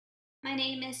my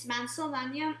name is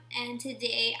Mansilvania, and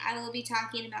today I will be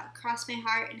talking about Cross My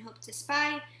Heart and Hope to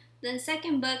Spy, the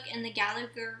second book in the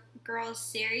Gallagher Girls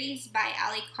series by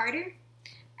Ally Carter.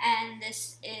 And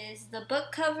this is the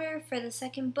book cover for the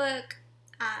second book.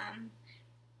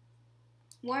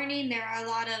 Warning, there are a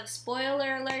lot of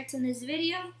spoiler alerts in this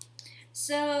video.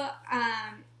 So,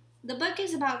 the book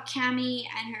is about Cami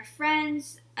and her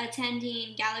friends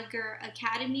attending Gallagher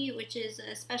Academy, which is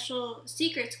a special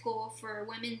secret school for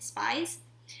women spies.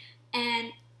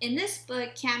 And in this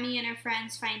book, Cami and her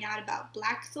friends find out about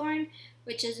Blackthorn,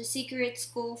 which is a secret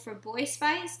school for boy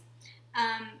spies.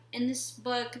 In this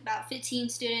book, about 15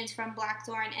 students from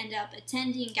Blackthorn end up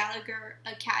attending Gallagher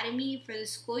Academy for the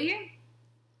school year.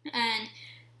 And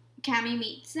Cami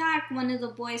meets Zach, one of the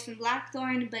boys from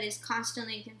Blackthorn, but is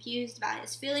constantly confused about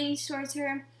his feelings towards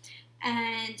her.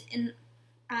 And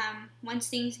once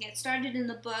things get started in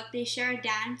the book, they share a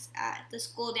dance at the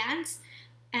school dance,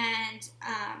 and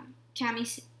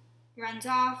Cami runs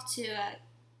off to a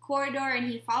corridor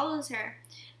and he follows her.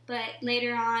 But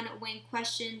later on, when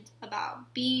questioned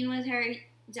about being with her,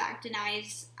 Zach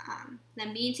denies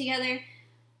them being together.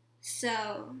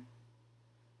 So,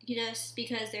 just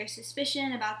because there's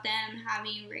suspicion about them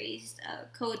having raised a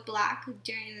code black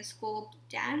during the school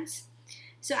dance.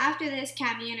 So after this,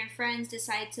 Cami and her friends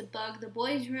decide to bug the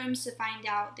boys' rooms to find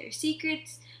out their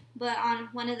secrets. But on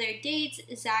one of their dates,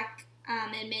 Zach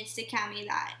admits to Cami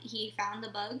that he found the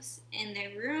bugs in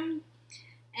their room.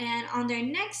 And on their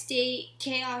next date,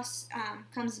 chaos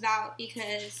comes about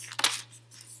because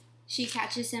she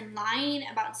catches him lying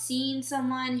about seeing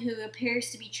someone who appears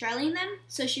to be trailing them.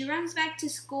 So she runs back to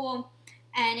school,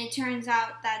 and it turns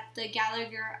out that the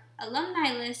Gallagher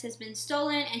alumni list has been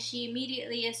stolen, and she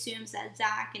immediately assumes that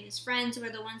Zach and his friends were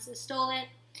the ones that stole it.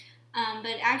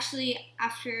 But actually,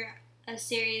 after a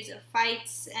series of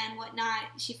fights and whatnot,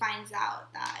 she finds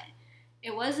out that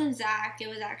it wasn't Zach, it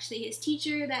was actually his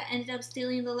teacher that ended up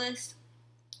stealing the list.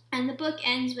 And the book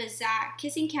ends with Zach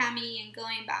kissing Cami and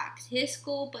going back to his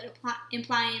school, but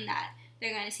implying that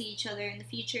they're going to see each other in the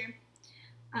future.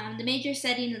 The major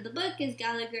setting of the book is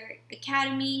Gallagher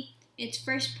Academy. It's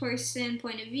first-person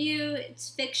point of view. It's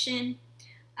fiction.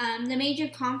 The major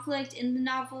conflict in the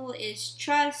novel is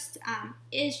trust.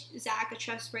 Is Zach a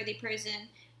trustworthy person?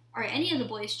 Are any of the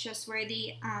boys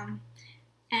trustworthy? And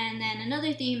then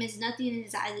another theme is nothing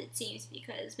is as it seems,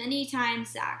 because many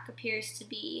times Zach appears to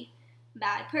be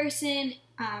bad person,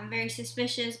 very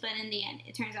suspicious, but in the end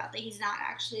it turns out that he's not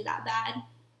actually that bad.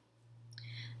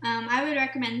 I would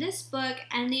recommend this book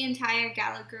and the entire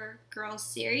Gallagher Girls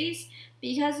series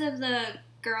because of the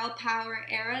girl power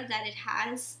era that it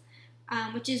has,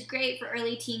 which is great for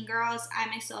early teen girls. I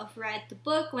myself read the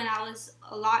book when I was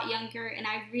a lot younger and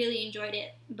I really enjoyed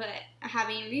it, but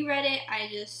having reread it,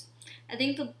 I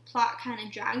think the plot kind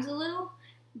of drags a little.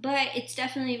 But it's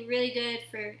definitely really good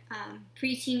for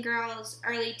preteen girls,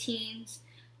 early teens.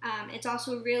 It's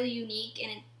also really unique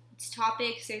in its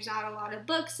topics. There's not a lot of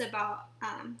books about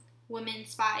women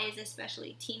spies,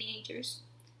 especially teenagers.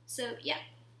 So, yeah.